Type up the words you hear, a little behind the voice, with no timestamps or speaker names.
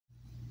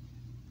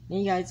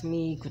Hey guys,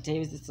 me,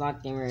 Quatavius the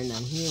Slot Gamer, and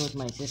I'm here with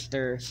my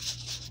sister,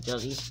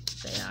 Josie.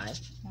 Say hi.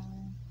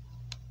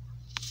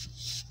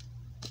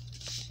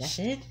 That's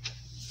it?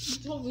 You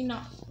told me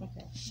not.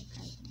 Okay.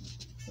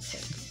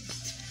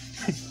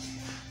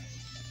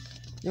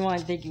 I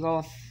want to thank you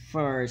all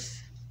for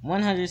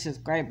 100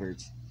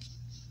 subscribers.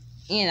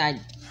 And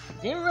I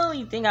didn't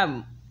really think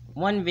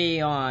one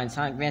video on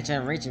Sonic Adventure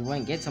Generation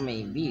wouldn't get so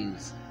many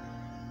views.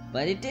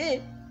 But it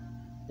did.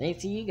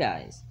 Thanks to you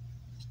guys.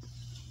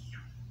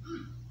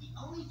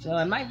 So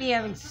I might be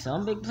having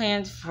some big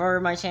plans for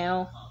my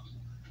channel.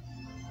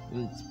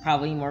 It's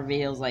probably more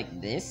videos like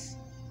this.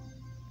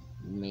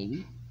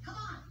 Maybe.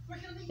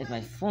 If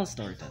my phone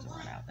storage doesn't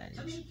run out, that is.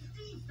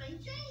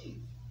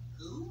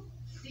 Who?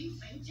 Steve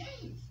St.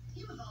 James.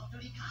 He was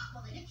off-duty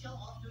cop on the hit show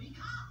Off-Duty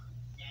Cop.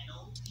 That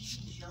old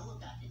TV show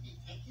about the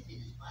detective and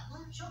his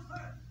butler?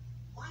 Chauffeur.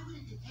 Why would a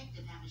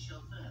detective have a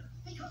chauffeur?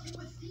 Because it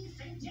was Steve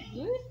St.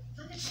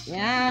 James.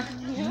 Yeah,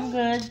 I'm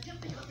good.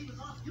 Just because he was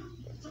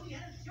off-duty, so he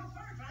had a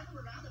chauffeur drive him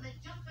around to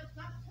make just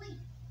not sleep.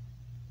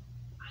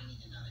 I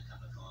need another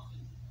cup of coffee.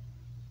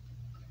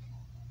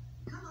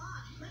 Come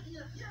on, he's making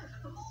an appearance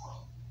at the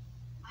mall.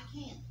 I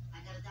can't.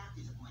 I got a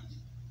doctor's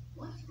appointment.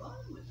 What's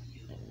wrong with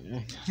you?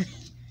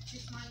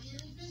 It's my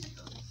yearly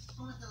physical.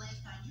 When was the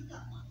last time you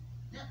got one?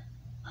 Never.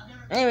 I've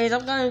never. Anyways,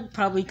 I'm gonna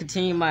probably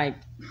continue my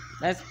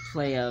let's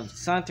play of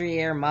Sonic 3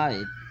 Air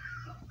modded.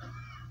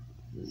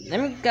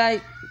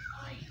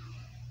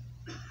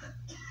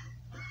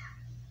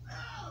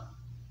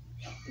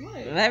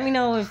 Let me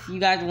know if you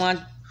guys want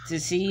to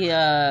see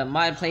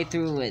mod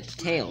playthrough with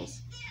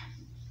Tails,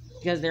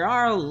 because there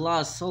are a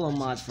lot of solo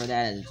mods for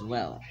that as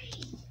well.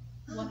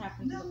 What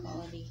happened to the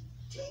quality?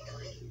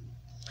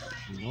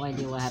 No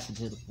idea what happened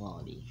to the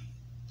quality.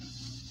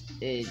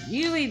 It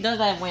usually does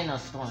that when a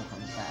storm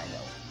comes by,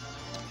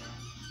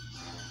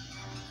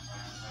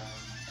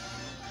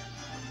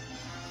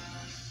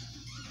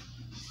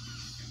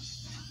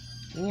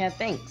 though. Yeah,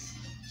 thanks.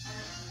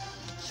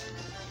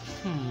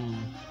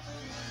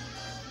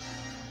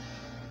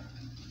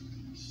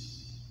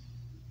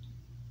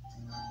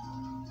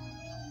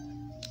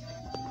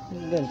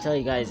 I'm gonna tell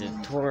you guys a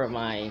tour of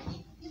my.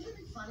 Isn't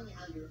it funny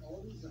how you're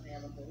always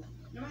available?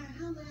 No matter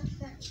how last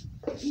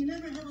second. You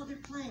never have other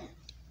plans.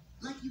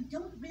 Like you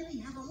don't really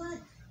have a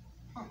life.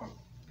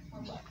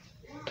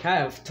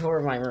 Kind of tour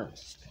of my room.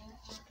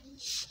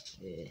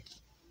 Yeah.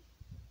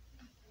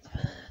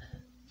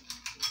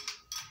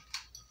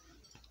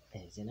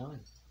 Is it on?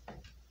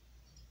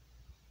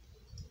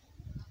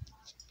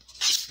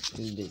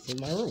 This in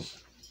my room.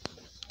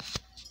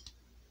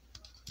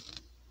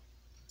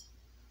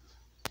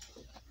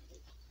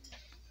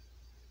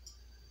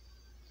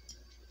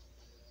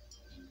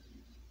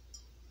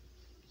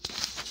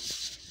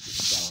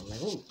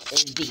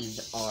 And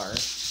these are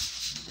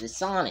the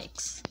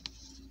Sonics.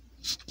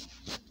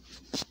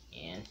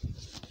 And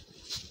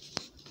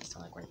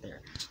Sonic right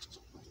there.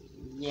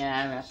 Yeah,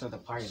 after the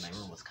party, my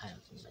room was kind of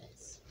a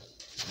mess.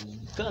 I'm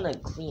gonna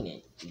clean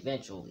it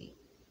eventually.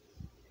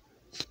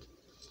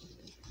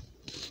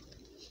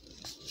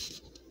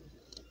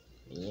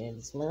 Yeah,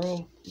 this is my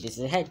room. This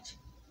is a hedge.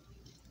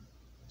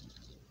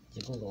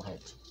 It's a little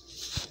hedge.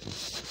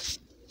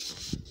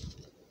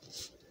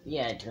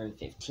 Yeah, I turned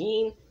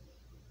 15.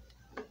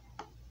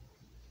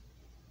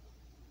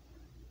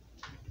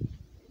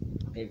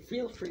 It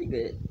feels pretty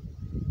good.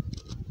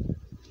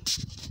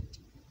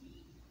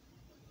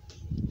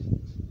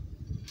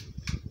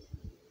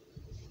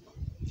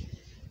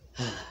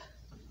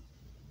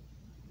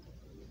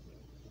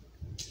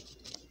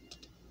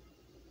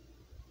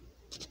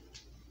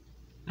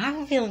 I have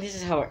a feeling this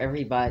is how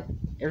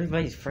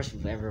everybody's first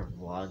ever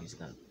vlog is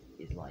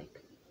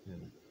like.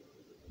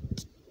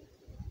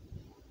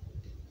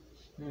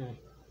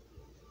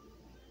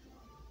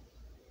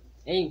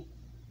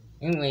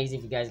 Anyways,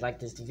 if you guys like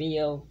this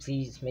video,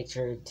 please make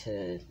sure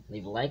to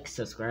leave a like,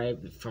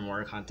 subscribe for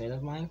more content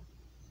of mine.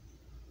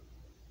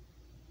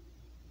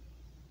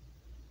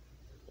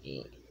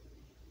 Yeah.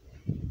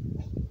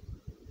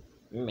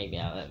 Maybe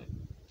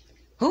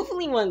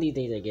hopefully one of these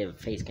days I get a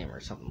face cam or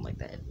something like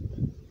that.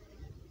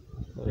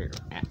 Or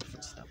app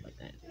for stuff like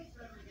that.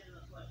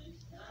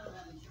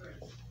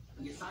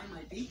 You find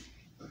my beat?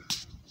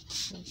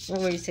 What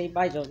do you say?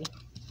 Bye, Joey.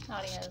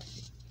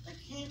 Adios. I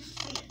can't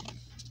see it.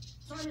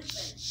 Try to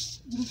say.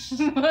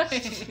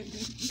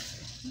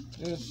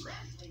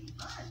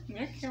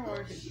 Your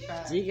camera is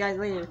bad. See you guys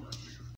later.